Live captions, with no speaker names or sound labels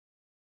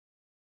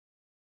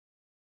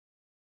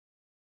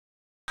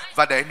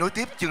Và để nối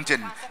tiếp chương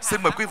trình,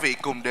 xin mời quý vị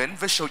cùng đến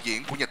với show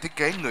diễn của nhà thiết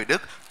kế người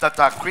Đức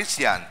Tata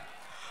Christiane.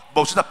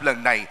 Bộ sưu tập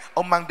lần này,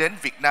 ông mang đến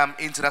Việt Nam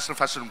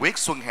International Fashionweek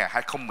xuân hè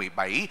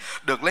 2017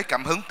 được lấy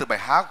cảm hứng từ bài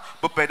hát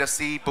Poupée de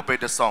ci, Poupée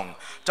de son.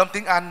 Trong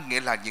tiếng Anh nghĩa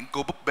là những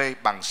cô búp bê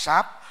bằng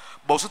sáp.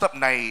 Bộ sưu tập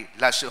này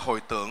là sự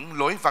hồi tưởng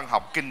lối văn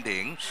học kinh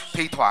điển,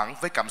 thi thoảng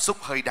với cảm xúc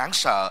hơi đáng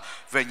sợ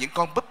về những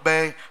con búp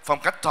bê phong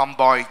cách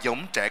tomboy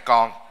giống trẻ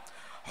con.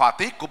 Họa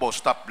tiết của bộ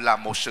sưu tập là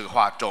một sự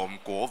hòa trộn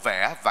của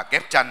vẽ và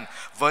ghép tranh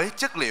với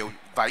chất liệu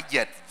vải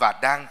dệt và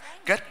đan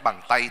kết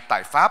bằng tay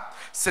tại Pháp.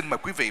 Xin mời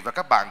quý vị và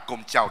các bạn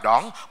cùng chào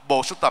đón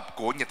bộ sưu tập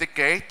của nhà thiết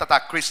kế Tata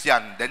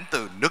Christiane đến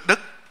từ nước Đức.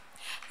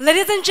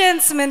 Ladies and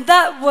gentlemen,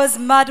 that was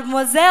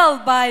Mademoiselle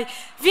by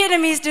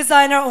Vietnamese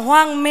designer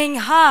Hoàng Minh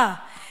Ha.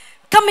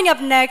 Coming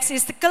up next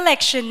is the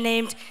collection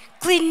named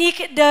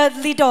Clinique de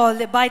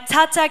l'Idole by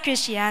Tata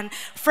Christiane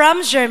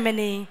from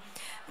Germany.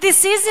 This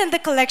season, the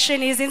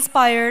collection is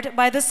inspired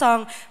by the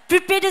song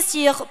Poupée de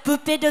cire,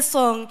 Poupée de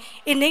son,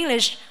 in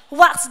English,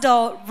 wax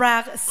doll,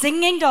 rag,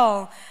 singing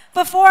doll,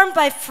 performed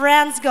by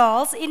Franz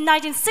Gals in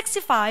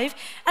 1965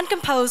 and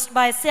composed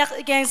by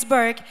Serge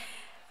Gainsbourg.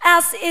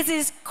 As it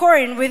is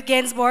current with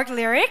Gainsbourg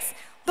lyrics,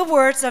 the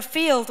words are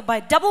filled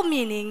by double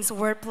meanings,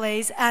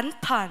 wordplays, and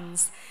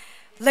puns.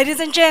 Ladies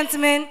and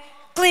gentlemen,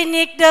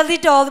 Clinique de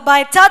l'Idole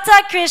by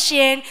Tata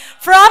Christiane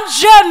from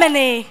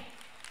Germany.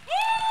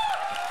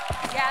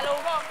 Dạ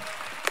luôn không?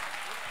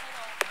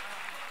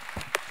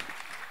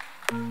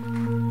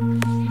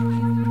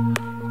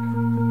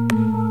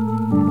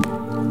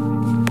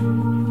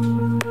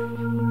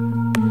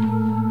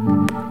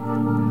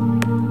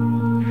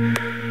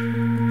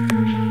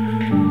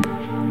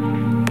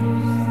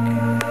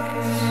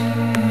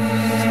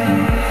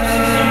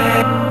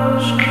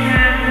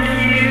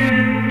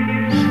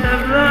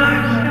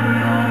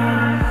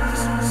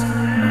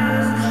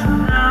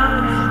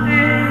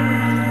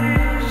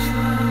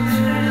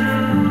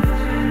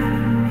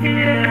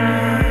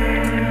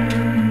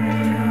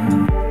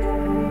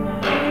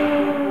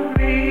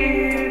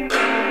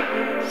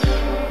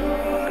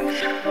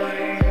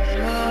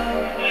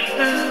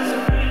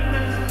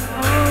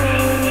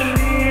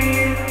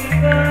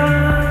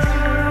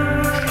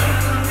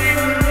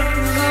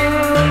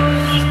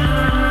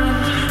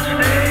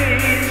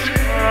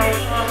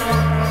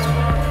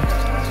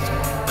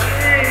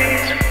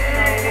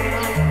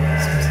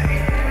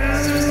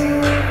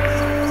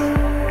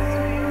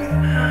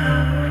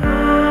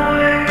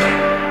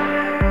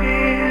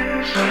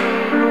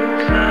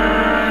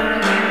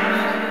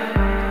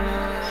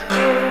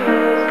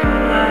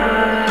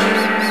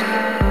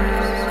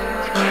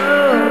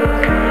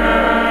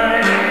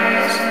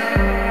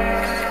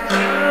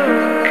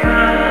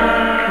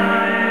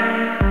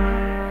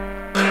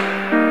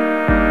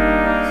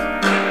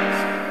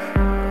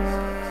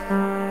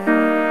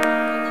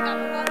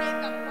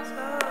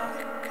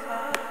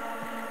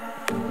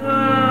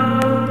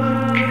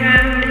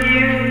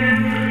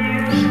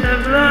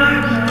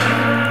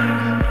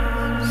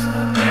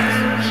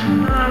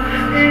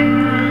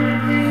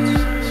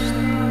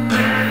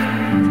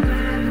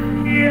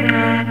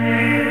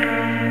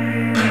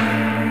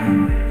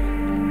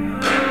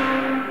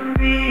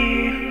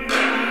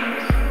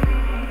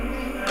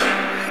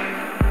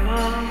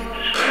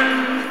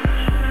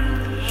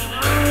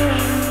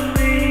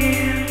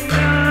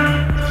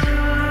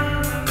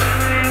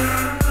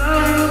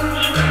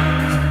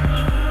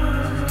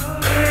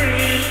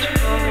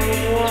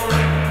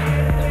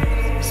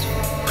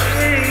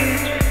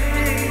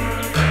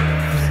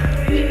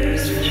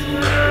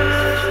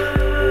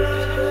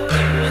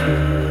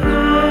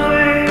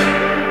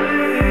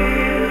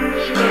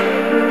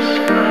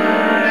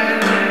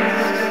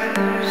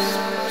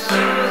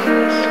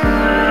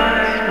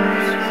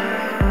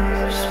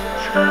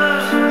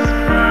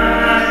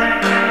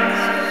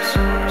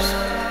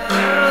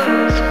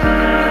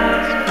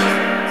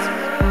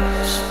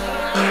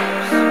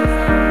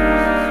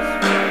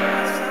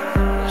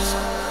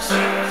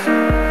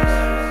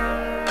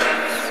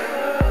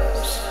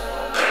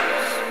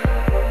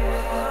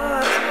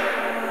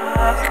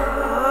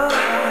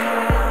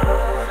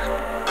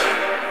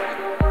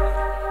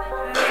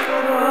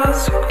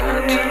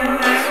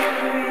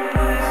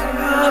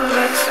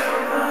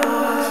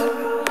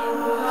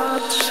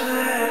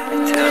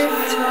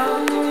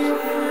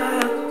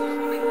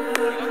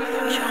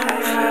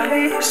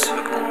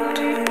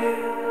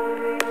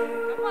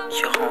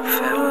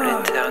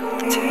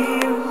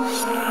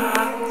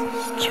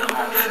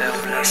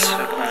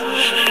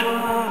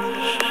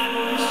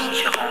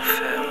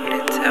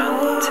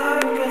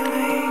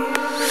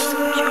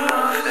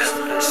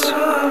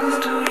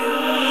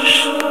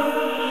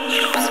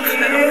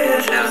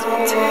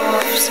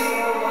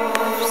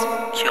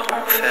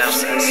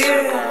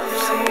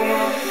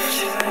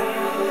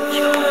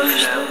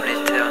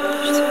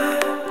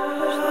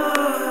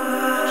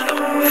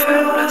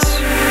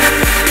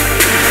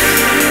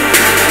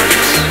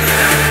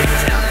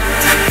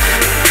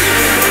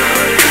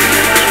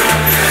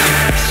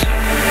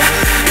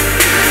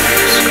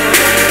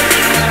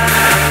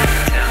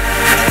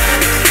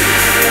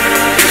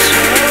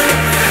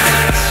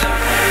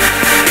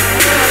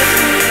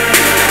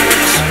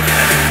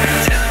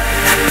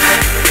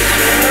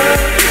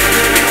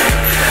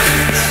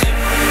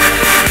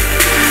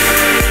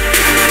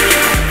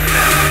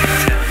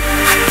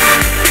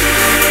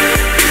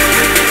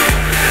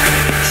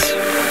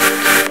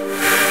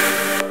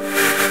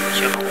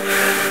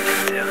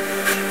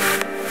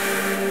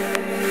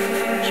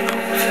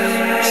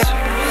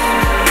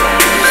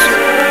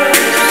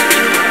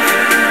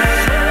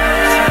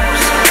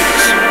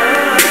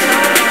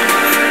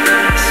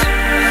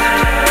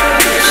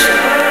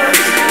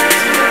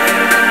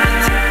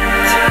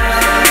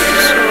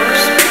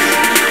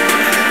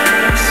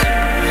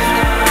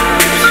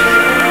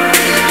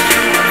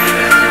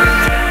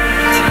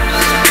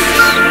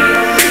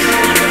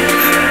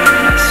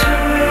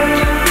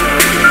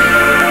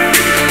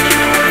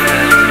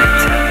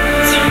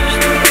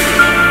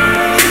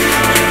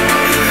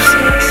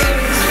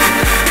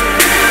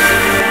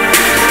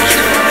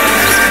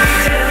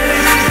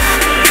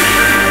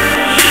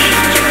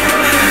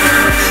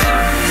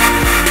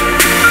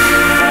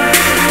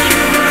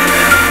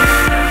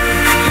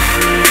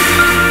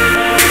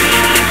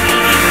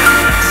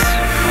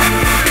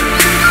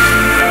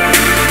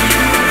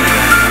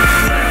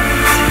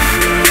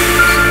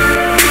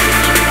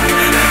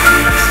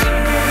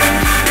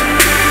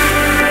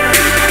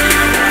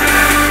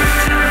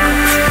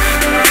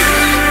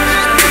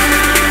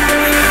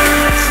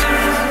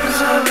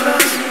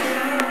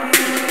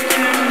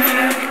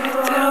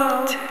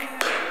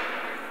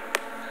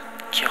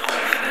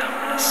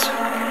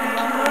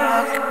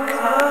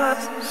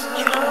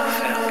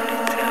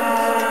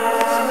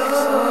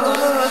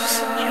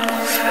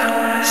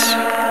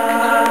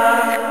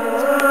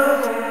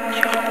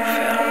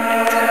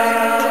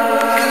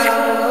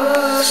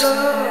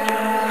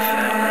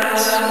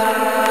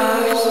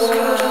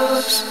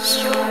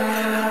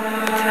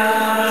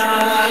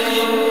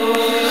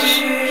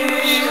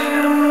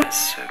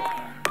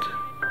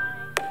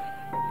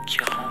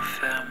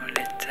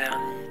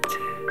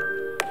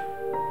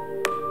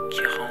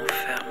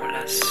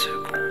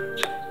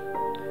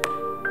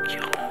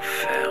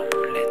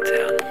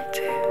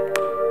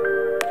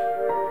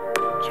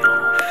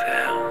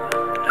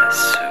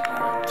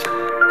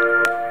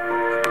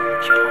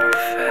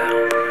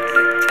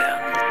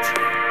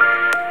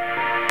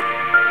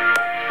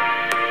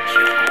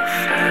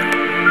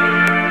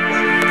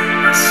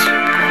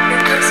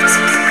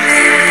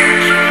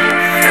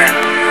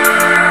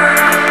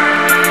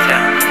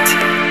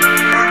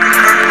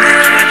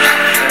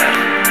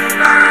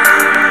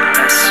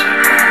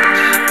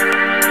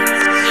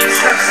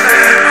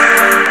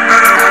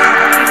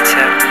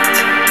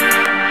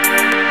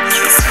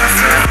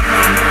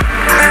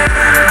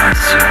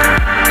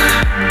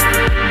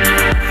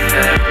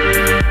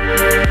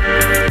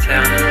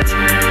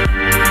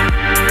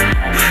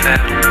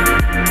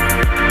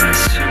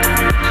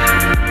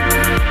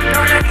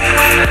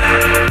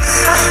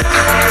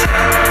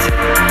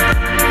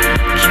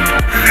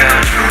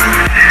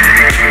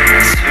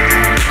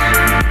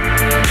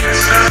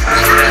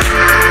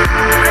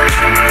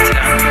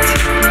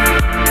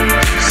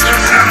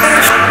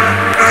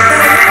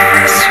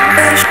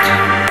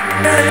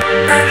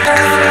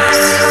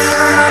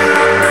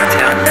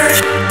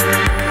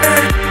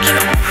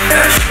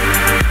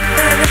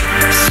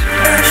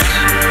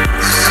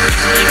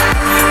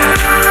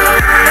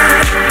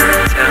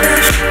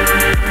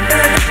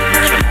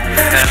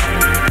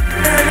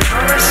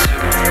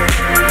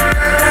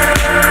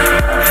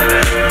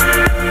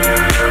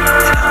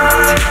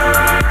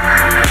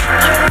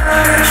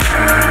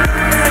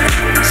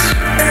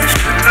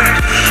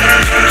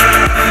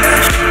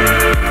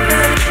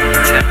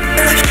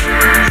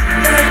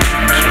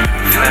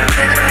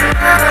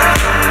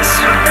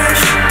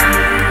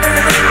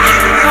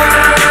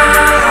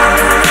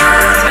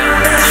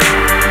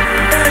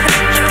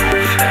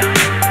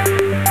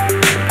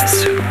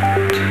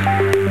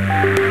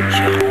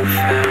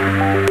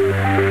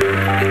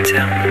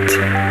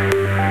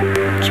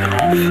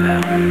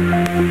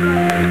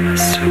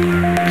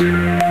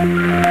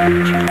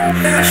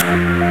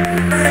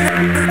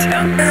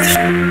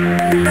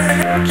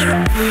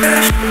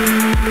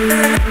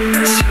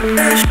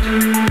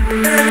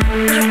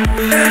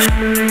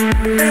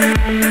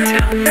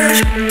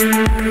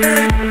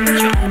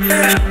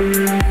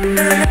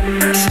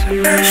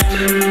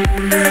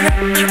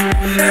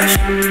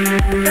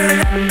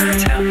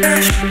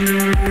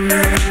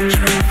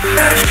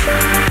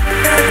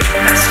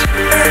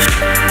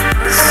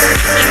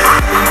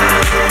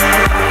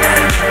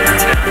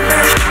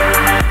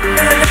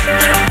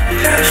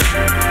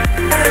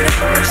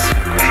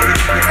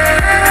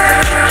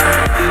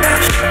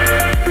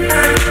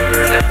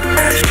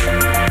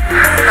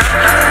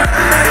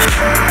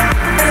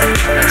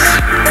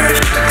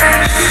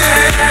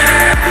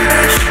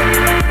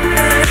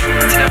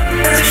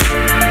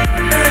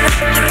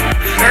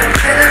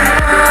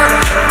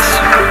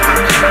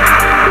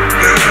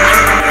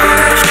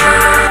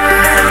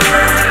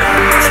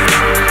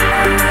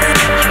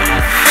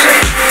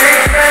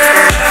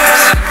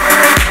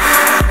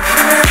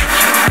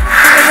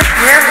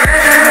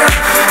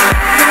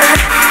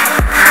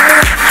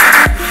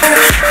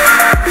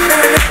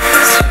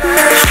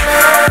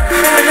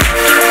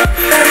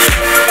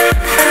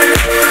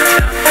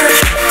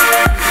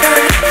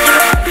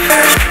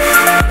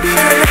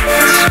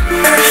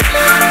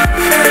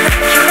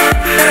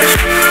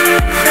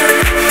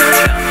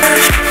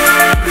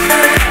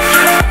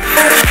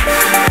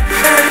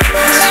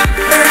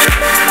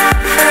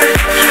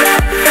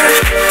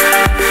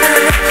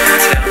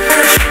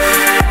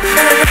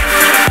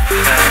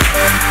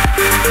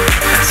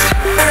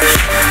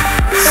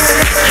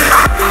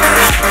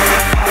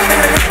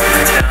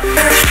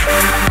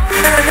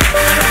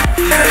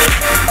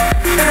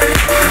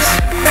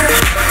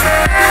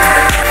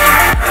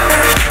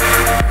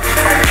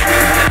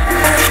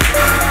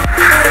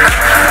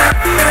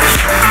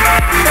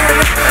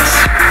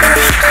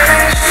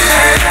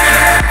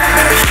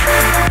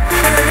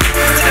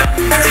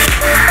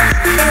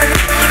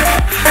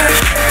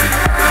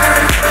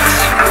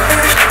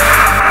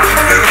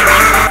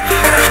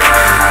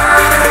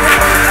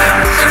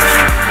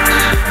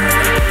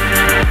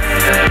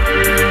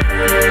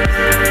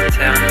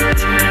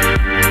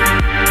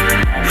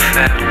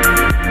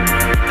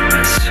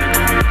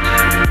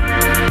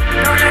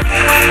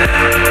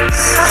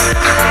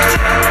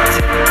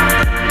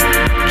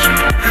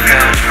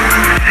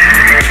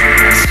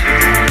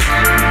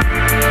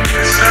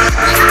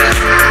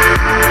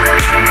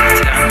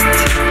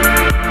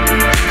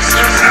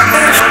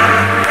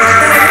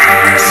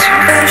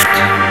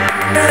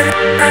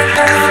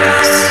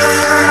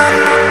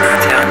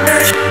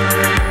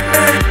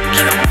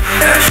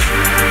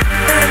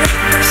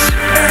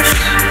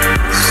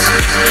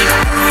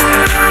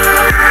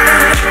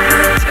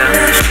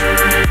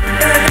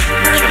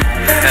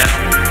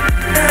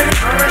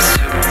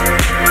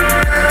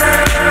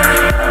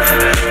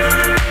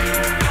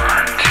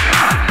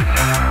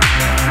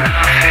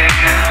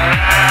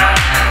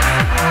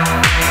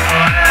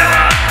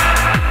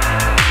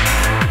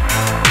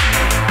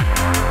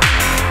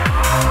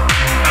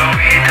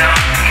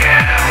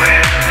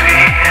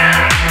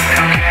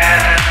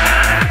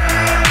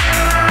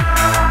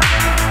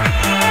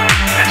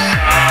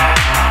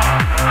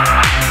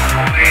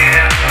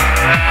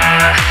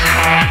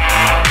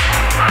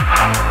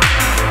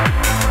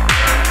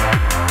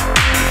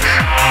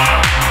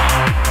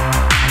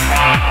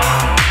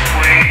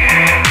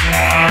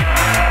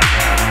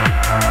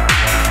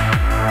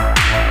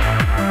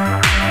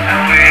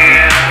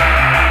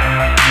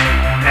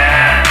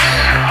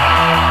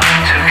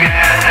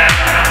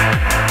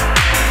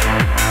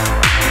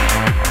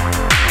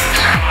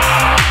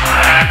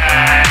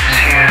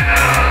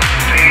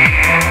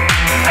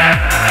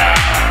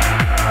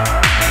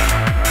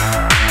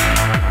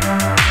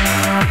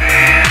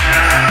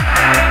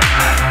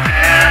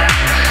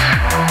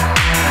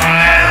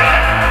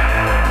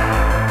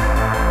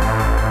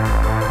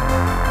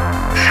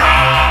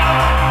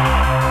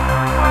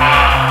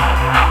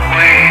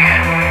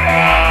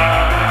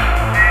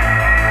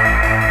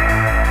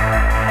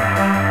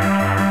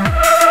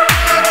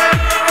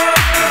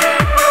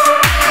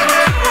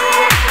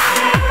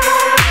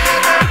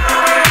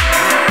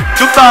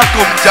 ta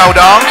cùng chào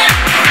đón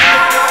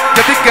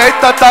nhà thiết kế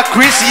Tata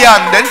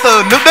Christiane đến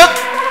từ nước Đức.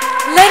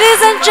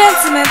 Ladies and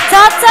gentlemen,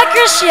 Tata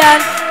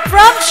Christiane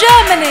from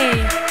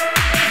Germany.